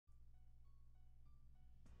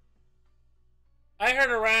I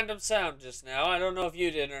heard a random sound just now. I don't know if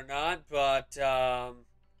you did or not, but, yeah,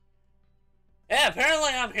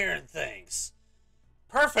 apparently I'm hearing things.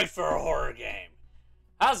 Perfect for a horror game.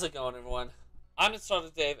 How's it going, everyone? I'm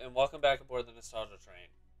Nostalgia Dave, and welcome back aboard the Nostalgia Train.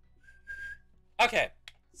 Okay,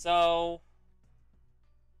 so...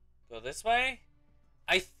 go this way?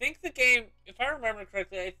 I think the game, if I remember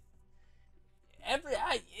correctly,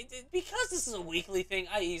 because this is a weekly thing,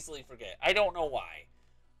 I easily forget. I don't know why.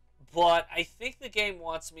 But I think the game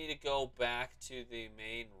wants me to go back to the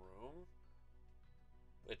main room.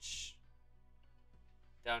 Which...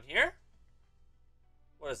 down here?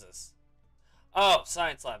 What is this? Oh,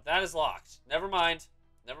 science lab. That is locked. Never mind.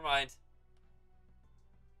 Never mind.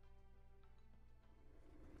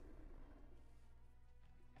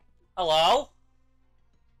 Hello?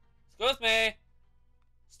 Excuse me.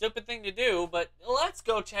 Stupid thing to do, but let's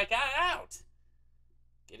go check it out.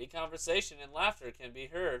 Giddy conversation and laughter can be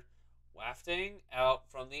heard wafting out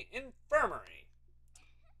from the infirmary.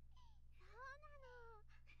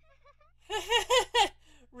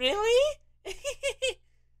 Really?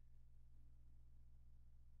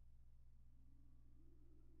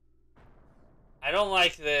 I don't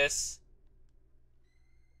like this.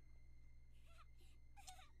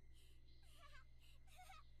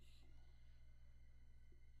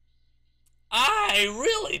 I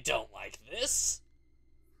really don't like this.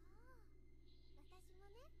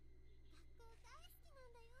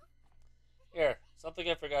 Here, something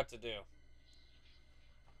I forgot to do.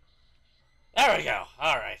 There we go.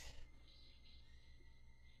 Alright.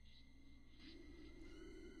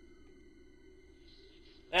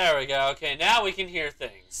 There we go. Okay, now we can hear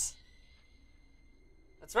things.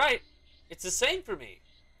 That's right. It's the same for me.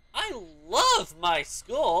 I love my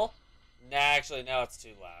school. Nah, actually, now it's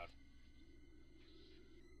too loud.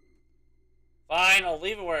 Fine, I'll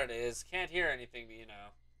leave it where it is. Can't hear anything, but you know.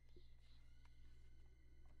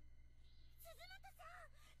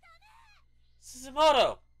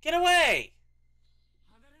 Suzumoto, get away!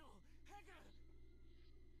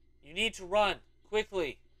 You need to run,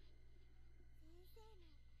 quickly.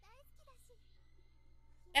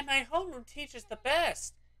 And my homeroom teacher's the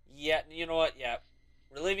best. Yeah, you know what? Yeah,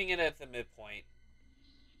 we're leaving it at the midpoint.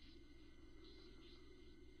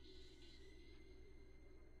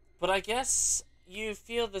 But I guess you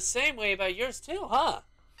feel the same way about yours too, huh?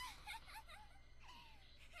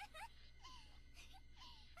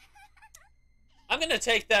 I'm gonna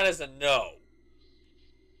take that as a no.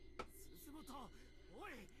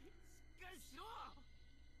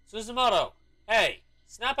 Suzumoto, hey,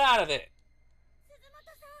 snap out of it.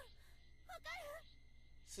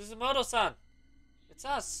 Suzumoto-san, it's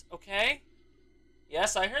us, okay?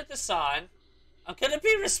 Yes, I heard the sign. I'm gonna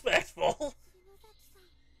be respectful.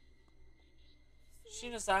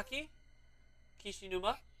 Shinozaki?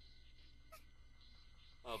 Kishinuma?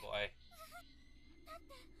 Oh boy.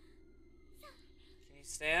 Can you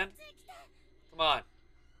stand? Come on.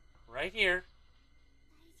 Right here.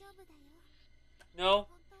 No.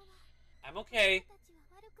 I'm okay.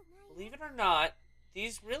 Believe it or not,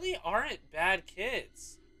 these really aren't bad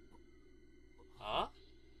kids. Huh?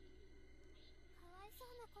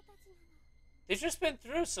 They've just been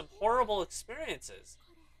through some horrible experiences.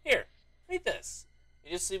 Here, read this.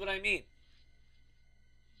 You just see what I mean.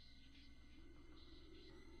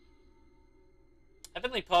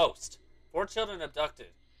 Heavenly Post. 4 children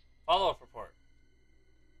abducted. Follow-up report.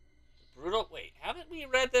 Brutal... Wait, haven't we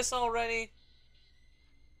read this already?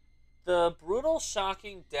 The brutal,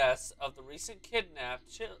 shocking deaths of the recent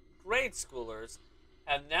kidnapped grade schoolers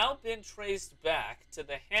have now been traced back to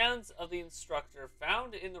the hands of the instructor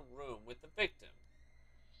found in the room with the victim.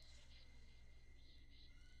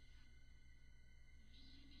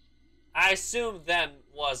 I assume them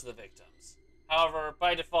was the victims. However,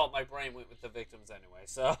 by default, my brain went with the victims anyway,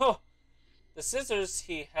 so... The scissors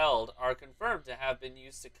he held are confirmed to have been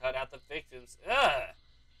used to cut out the victims. Ugh!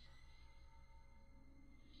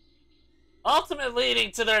 Ultimately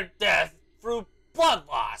leading to their death through blood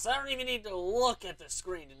loss. I don't even need to look at the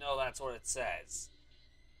screen to know that's what it says.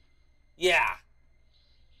 Yeah.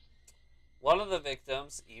 One of the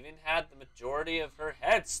victims even had the majority of her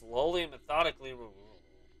head slowly and methodically removed.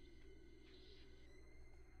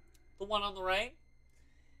 The one on the right?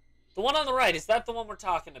 The one on the right, is that the one we're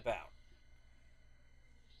talking about?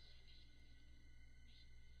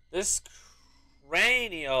 This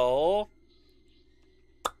cranial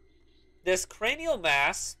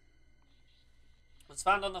mass was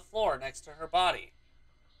found on the floor next to her body.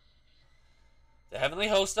 The Heavenly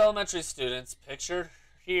Host elementary students pictured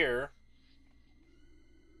here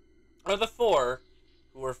are the 4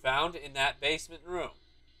 who were found in that basement room.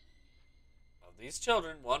 Of these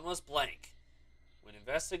children, one was blank. When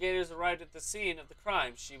investigators arrived at the scene of the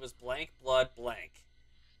crime, she was blank, blood, blank.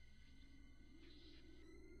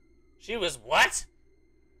 She was what?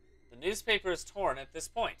 The newspaper is torn at this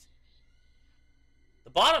point. The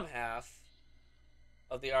bottom half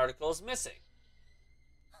of the article is missing.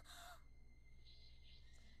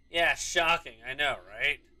 Yeah, shocking. I know,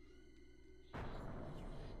 right?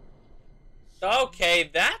 Okay,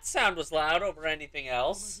 that sound was loud over anything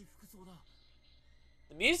else.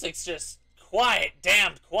 The music's just quiet,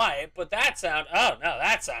 damned quiet, but that sound... Oh, no,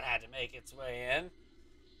 that sound had to make its way in.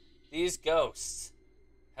 These ghosts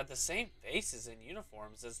have the same faces and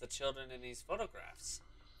uniforms as the children in these photographs.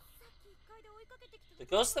 The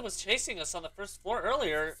ghost that was chasing us on the first floor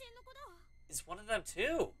earlier is one of them,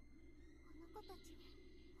 too.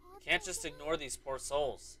 Can't just ignore these poor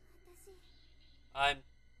souls. I'm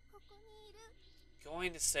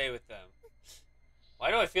going to stay with them.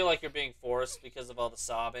 Why do I feel like you're being forced because of all the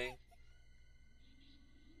sobbing?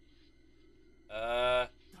 I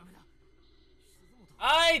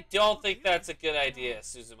don't think that's a good idea,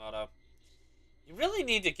 Suzumoto. You really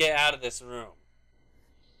need to get out of this room.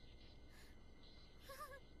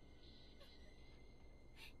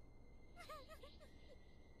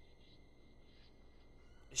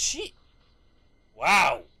 Is she...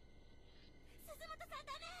 Wow.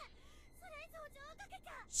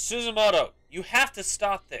 Suzumoto, you have to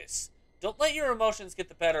stop this. Don't let your emotions get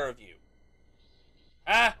the better of you.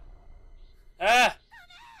 Ah! Ah!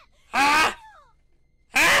 Ah!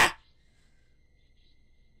 Ah!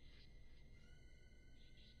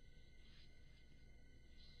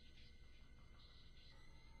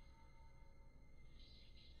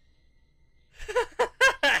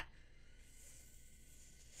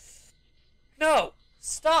 No!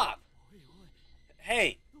 Stop!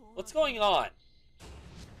 Hey, what's going on?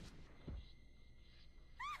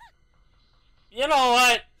 You know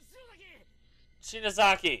what?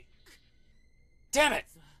 Shinozaki. Damn it!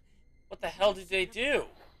 What the hell did they do?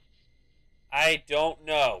 I don't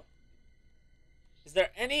know. Is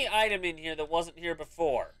there any item in here that wasn't here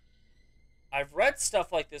before? I've read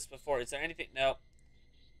stuff like this before. Is there anything? No.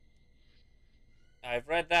 I've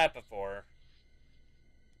read that before.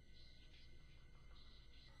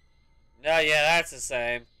 No, yeah, that's the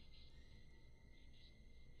same.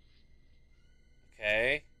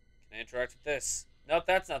 Okay. Can I interact with this? Nope,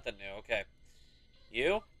 that's nothing new. Okay.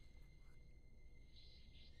 You?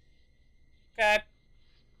 Okay.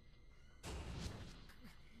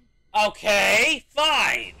 Okay,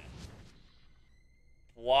 fine.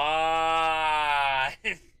 Why?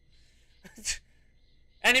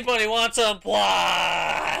 Anybody want some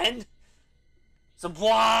BWAN? Some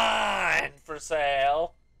BWAN for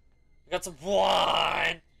sale. I got some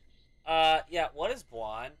BWAN. Yeah, what is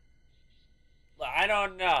BWAN? I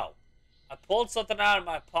don't know. I pulled something out of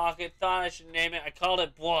my pocket, thought I should name it. I called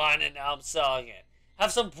it BWAN, and now I'm selling it.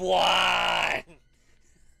 Have some BWAN.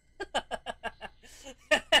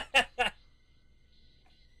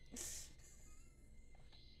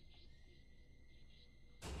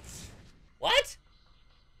 What?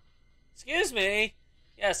 Excuse me.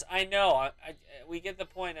 Yes, I know. We get the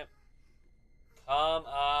point of... Come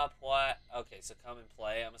up, what? Okay, so come and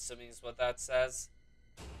play. I'm assuming is what that says.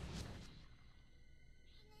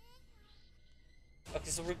 Okay,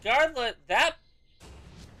 so regardless, that...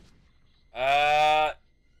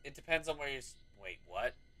 It depends on where you're... Wait,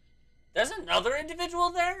 what? There's another individual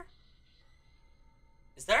there?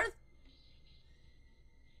 Is there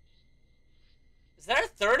a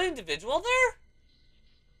third individual there?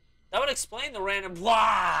 That would explain the random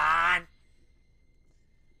BWAN.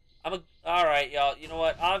 Alright, y'all. You know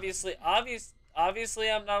what? Obviously, I'm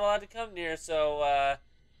not allowed to come near, so,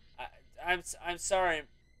 I'm sorry.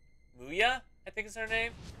 Muya, I think is her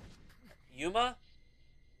name? Yuma?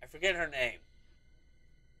 I forget her name.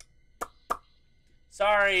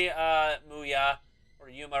 Sorry, Muya, or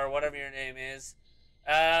Yuma, or whatever your name is.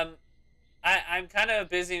 I'm kind of a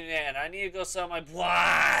busy man. I need to go sell my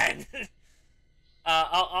BWAN.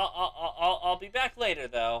 I'll be back later,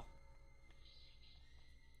 though.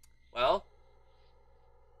 Well,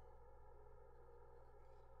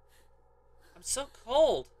 I'm so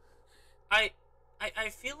cold. I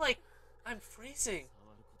feel like I'm freezing.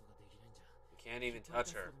 We can't even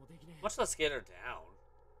touch her, much less get her down.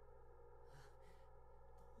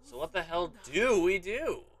 So what the hell do we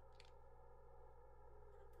do?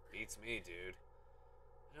 Beats me, dude.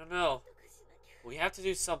 I don't know. We have to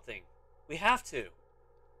do something. We have to.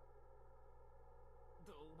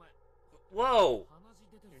 Whoa!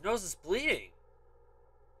 Your nose is bleeding.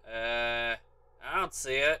 I don't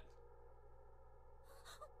see it.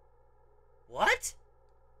 What?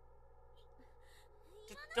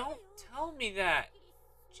 Don't tell me that.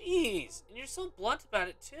 Jeez, and you're so blunt about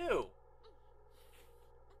it, too.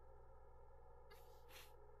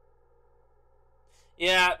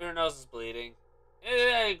 Yeah, her nose is bleeding.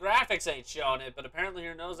 Graphics ain't showing it, but apparently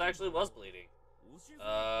her nose actually was bleeding. Would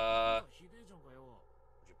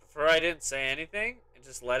you prefer I didn't say anything and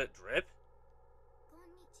just let it drip?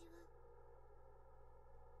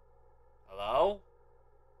 Hello?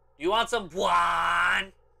 Do you want some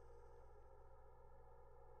BWAN?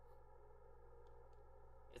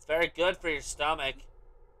 It's very good for your stomach.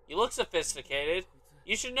 You look sophisticated.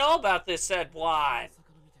 You should know about this said BWAN.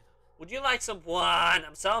 Would you like some BWAN?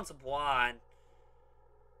 I'm selling some BWAN.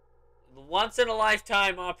 Once in a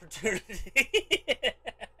lifetime opportunity.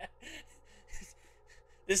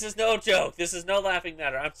 This is no joke. This is no laughing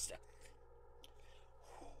matter. I'm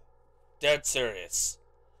dead serious.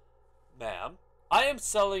 Ma'am, I am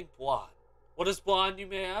selling BWAN. What is BWAN, you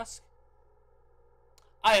may ask?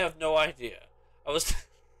 I have no idea.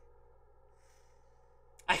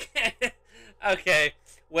 I can't. Okay,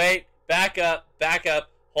 wait. Back up.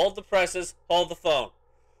 Hold the presses. Hold the phone.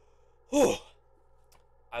 Whew.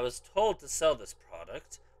 I was told to sell this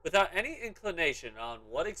product without any inclination on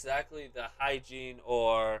what exactly the hygiene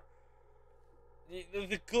or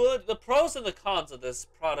the pros and the cons of this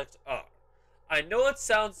product are. I know it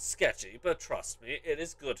sounds sketchy, but trust me, it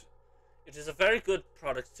is good. It is a very good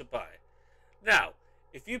product to buy. Now,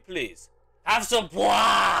 if you please, have some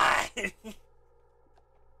BWAN!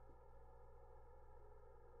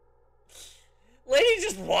 Lady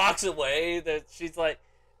just walks away. That she's like,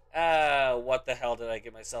 what the hell did I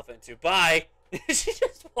get myself into? Bye! She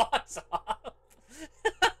just walks off.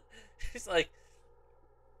 She's like,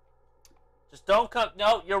 just don't come.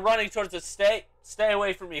 No, you're running towards the stay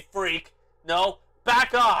away from me, freak. No,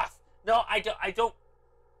 back off. No, I don't.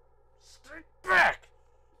 Stay back.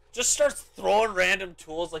 Just starts throwing random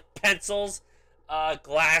tools like pencils,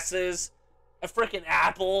 glasses, a freaking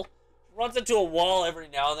apple. Runs into a wall every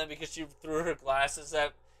now and then because she threw her glasses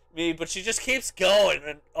at me, but she just keeps going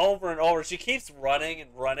and over. She keeps running and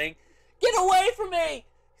running. Get away from me!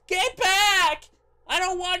 Get back! I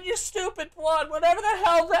don't want your stupid blood, whatever the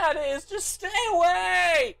hell that is. Just stay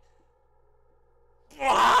away!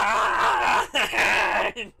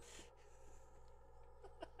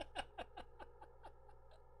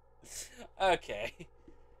 Okay.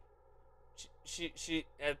 She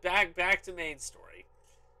back to main story.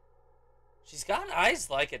 She's got eyes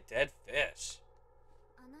like a dead fish.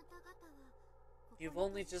 You've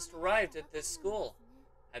only just arrived at this school,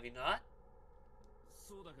 have you not?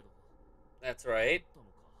 That's right.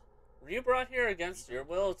 Were you brought here against your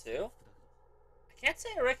will, too? I can't say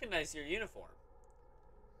I recognize your uniform.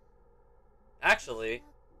 Actually,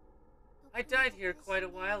 I died here quite a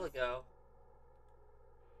while ago.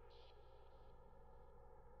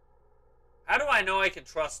 How do I know I can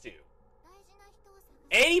trust you?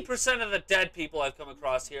 80% of the dead people I've come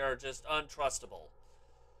across here are just untrustable.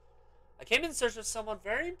 I came in search of someone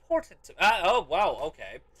very important to... oh, wow,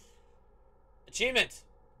 okay. Achievement.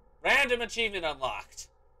 Random achievement unlocked.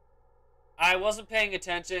 I wasn't paying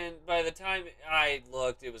attention. By the time I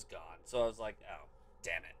looked, it was gone. So I was like, oh,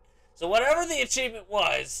 damn it. So whatever the achievement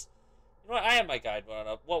was... You know what? I have my guide brought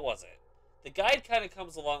up. What was it? The guide kind of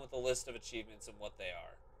comes along with a list of achievements and what they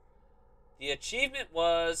are. The achievement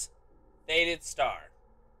was... Faded Star.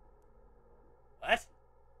 What?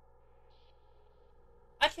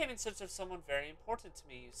 I came in search of someone very important to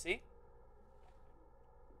me, you see.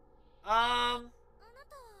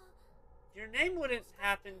 Your name wouldn't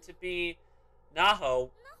happen to be Naho,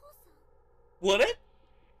 would it?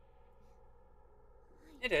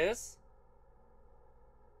 It is.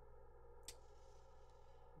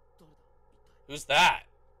 Who's that?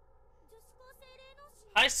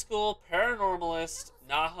 High school paranormalist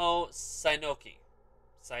Naho Sainoki.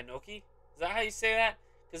 Sainoki? Is that how you say that?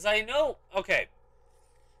 Because I know... Okay.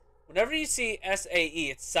 Whenever you see S-A-E,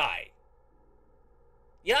 it's Sai.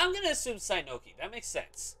 Yeah, I'm going to assume Sainoki. That makes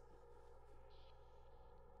sense.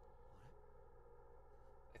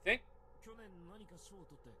 I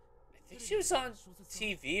think she was on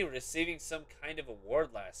TV receiving some kind of award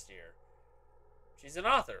last year. She's an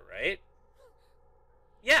author, right?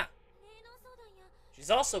 Yeah. She's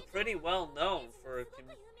also pretty well known for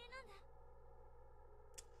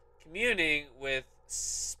communing with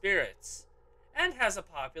spirits and has a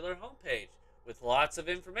popular homepage with lots of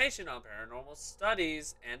information on paranormal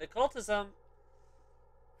studies and occultism.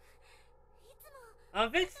 I'm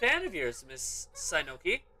a big fan of yours, Miss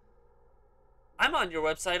Sainoki. I'm on your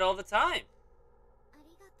website all the time.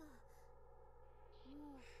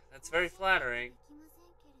 That's very flattering.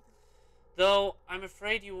 Though, I'm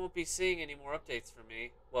afraid you won't be seeing any more updates from me.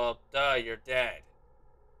 Well, duh, you're dead.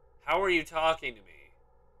 How are you talking to me?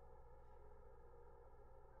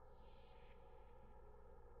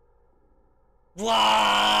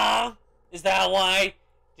 Blah! Is that why?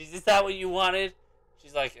 Is that what you wanted?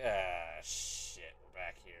 She's like, shit, we're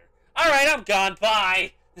back here. Alright, I'm gone,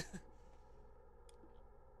 bye! Okay,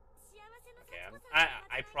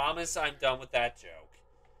 I promise I'm done with that joke.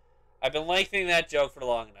 I've been lengthening that joke for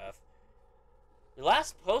long enough. Your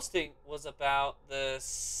last posting was about the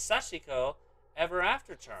Sashiko Ever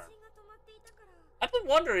After charm. I've been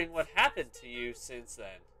wondering what happened to you since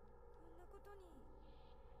then.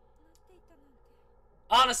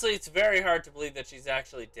 Honestly, it's very hard to believe that she's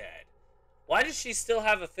actually dead. Why does she still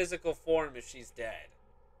have a physical form if she's dead?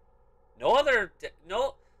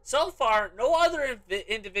 So far, no other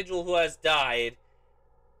individual who has died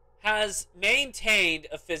has maintained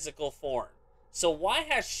a physical form. So why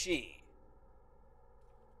has she?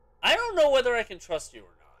 I don't know whether I can trust you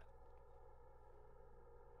or not.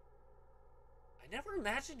 I never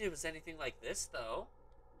imagined it was anything like this, though.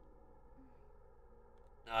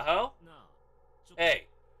 Naho? Hey,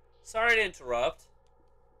 sorry to interrupt.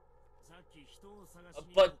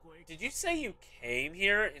 But did you say you came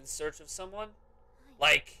here in search of someone?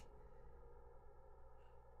 Like...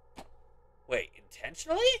 Wait,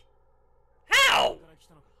 intentionally? How?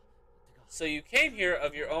 So you came here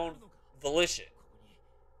of your own volition.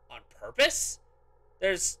 On purpose?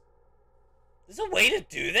 There's a way to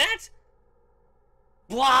do that?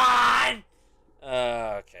 BWAN!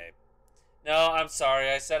 Okay. No, I'm sorry.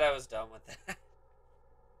 I said I was done with that.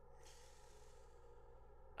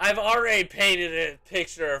 I've already painted a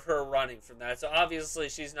picture of her running from that, so obviously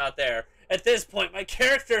she's not there. At this point, my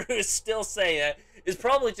character who is still saying that is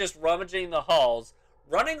probably just rummaging the halls,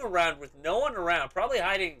 running around with no one around, probably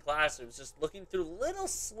hiding in classrooms, just looking through little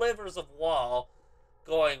slivers of wall,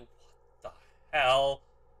 going, what the hell?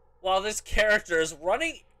 While this character is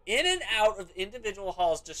running in and out of individual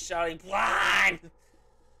halls, just shouting, BWAN!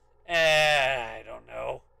 I don't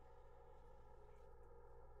know.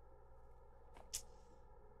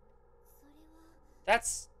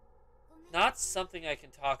 That's not something I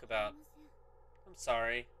can talk about. I'm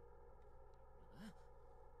sorry.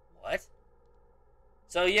 What?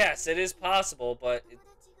 So yes, it is possible, but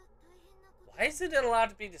why isn't it allowed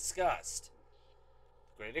to be discussed?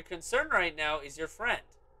 The greater concern right now is your friend.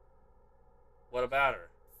 What about her?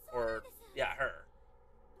 Or, yeah, her.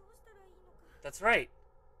 That's right.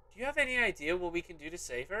 Do you have any idea what we can do to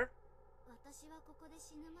save her?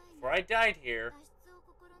 Before I died here,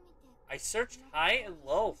 I searched high and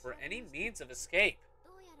low for any means of escape.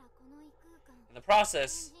 In the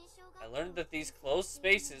process, I learned that these closed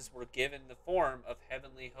spaces were given the form of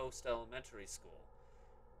Heavenly Host Elementary School,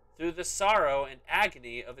 through the sorrow and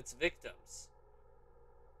agony of its victims.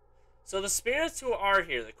 So the spirits who are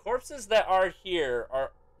here, the corpses that are here,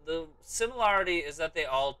 the similarity is that they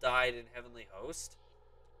all died in Heavenly Host.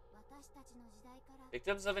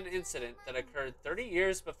 Victims of an incident that occurred 30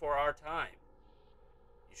 years before our time.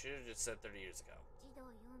 You should have just said 30 years ago.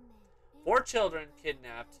 4 children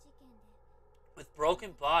kidnapped with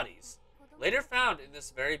broken bodies, later found in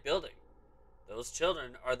this very building. Those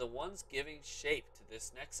children are the ones giving shape to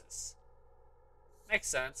this nexus. Makes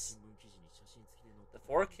sense. The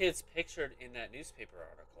 4 kids pictured in that newspaper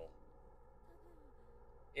article.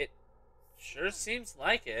 It sure seems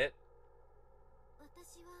like it.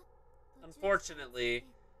 Unfortunately,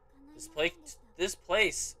 this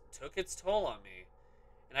place took its toll on me,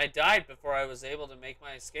 and I died before I was able to make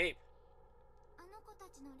my escape.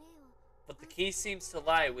 But the key seems to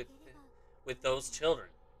lie with those children.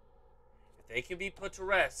 If they can be put to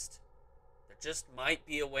rest, there just might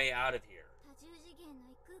be a way out of here.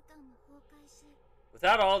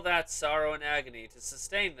 Without all that sorrow and agony to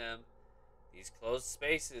sustain them, these closed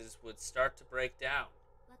spaces would start to break down.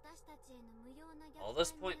 All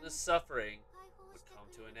this pointless suffering would come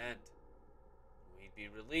to an end. We'd be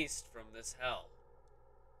released from this hell.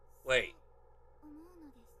 Wait.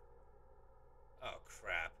 Oh,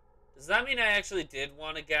 crap. Does that mean I actually did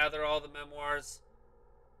want to gather all the memoirs?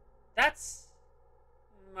 That's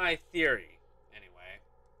my theory, anyway.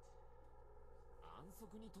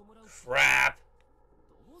 Crap.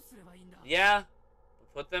 Yeah?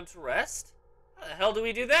 Put them to rest? How the hell do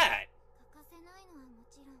we do that?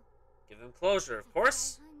 Give them closure, of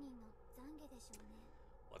course.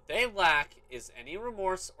 What they lack is any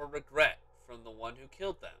remorse or regret from the one who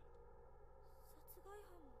killed them.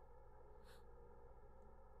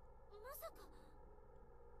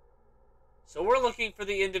 So we're looking for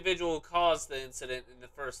the individual who caused the incident in the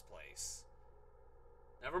first place.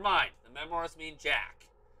 Never mind. The memoirs mean Jack.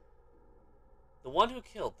 The one who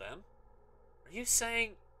killed them? Are you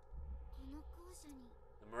saying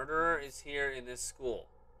the murderer is here in this school?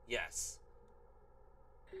 Yes.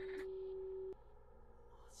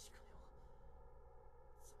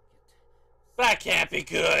 That can't be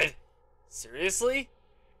good. Seriously?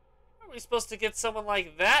 How are we supposed to get someone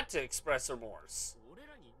like that to express remorse?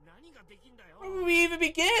 Where would we even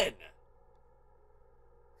begin?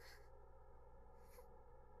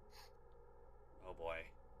 Oh boy.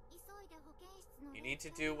 You need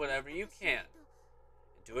to do whatever you can,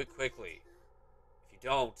 and do it quickly. If you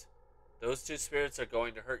don't, those two spirits are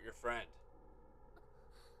going to hurt your friend.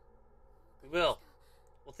 We will.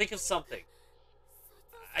 We'll think of something.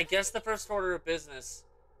 I guess the first order of business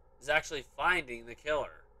is actually finding the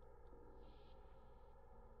killer.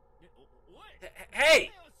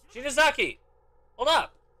 Hey! Shinozaki! Hold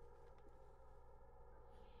up!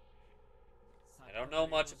 I don't know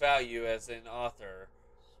much about you as an author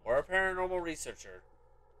or a paranormal researcher,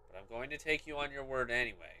 but I'm going to take you on your word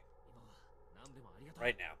anyway.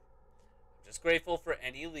 Right now. I'm just grateful for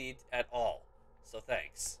any lead at all, so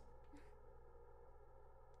thanks.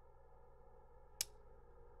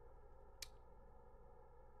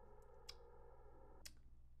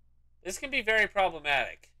 This can be very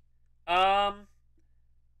problematic.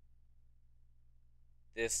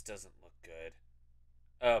 This doesn't look good.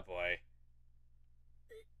 Oh boy.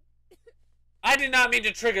 I did not mean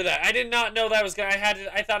to trigger that. I did not know that was gonna.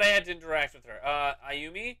 I thought I had to interact with her.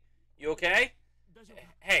 Ayumi, you okay?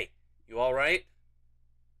 Hey, you all right?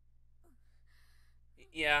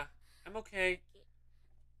 Yeah, I'm okay.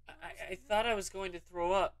 I thought I was going to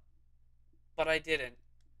throw up, but I didn't.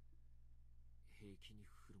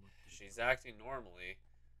 She's acting normally,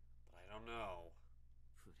 but I don't know.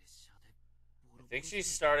 I think she's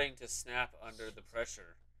starting to snap under the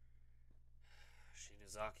pressure.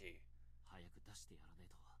 Shinozaki.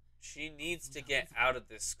 She needs to get out of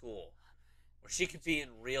this school, or she could be in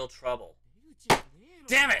real trouble.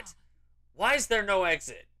 Damn it! Why is there no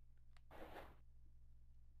exit?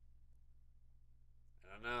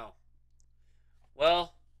 I don't know.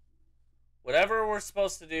 Well, whatever we're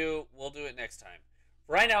supposed to do, we'll do it next time.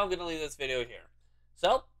 For right now, I'm going to leave this video here.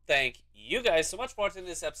 So, thank you guys so much for watching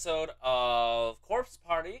this episode of Corpse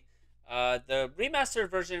Party. The remastered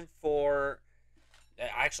version for...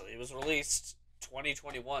 Actually, it was released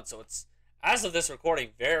 2021, so it's, as of this recording,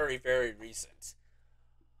 very, very recent.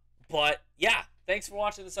 But, yeah, thanks for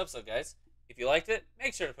watching this episode, guys. If you liked it,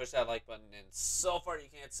 make sure to push that like button, and so far you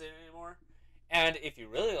can't see it anymore. And if you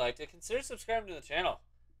really liked it, consider subscribing to the channel.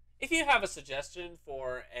 If you have a suggestion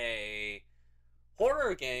for a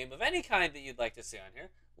horror game of any kind that you'd like to see on here,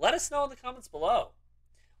 let us know in the comments below.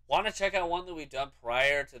 Want to check out one that we've done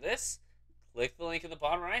prior to this? Click the link in the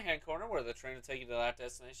bottom right hand corner where the train will take you to that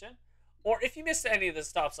destination. Or if you missed any of the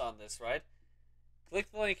stops on this ride,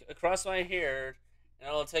 click the link across my here and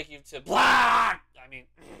it'll take you to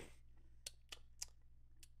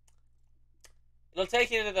it'll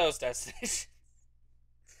take you to those destinations.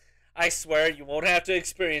 I swear you won't have to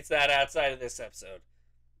experience that outside of this episode.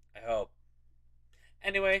 I hope.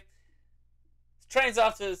 Anyway, train's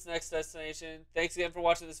off to its next destination. Thanks again for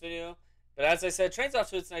watching this video. But as I said, train's off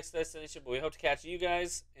to its next destination, but we hope to catch you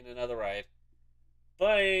guys in another ride.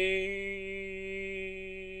 Bye!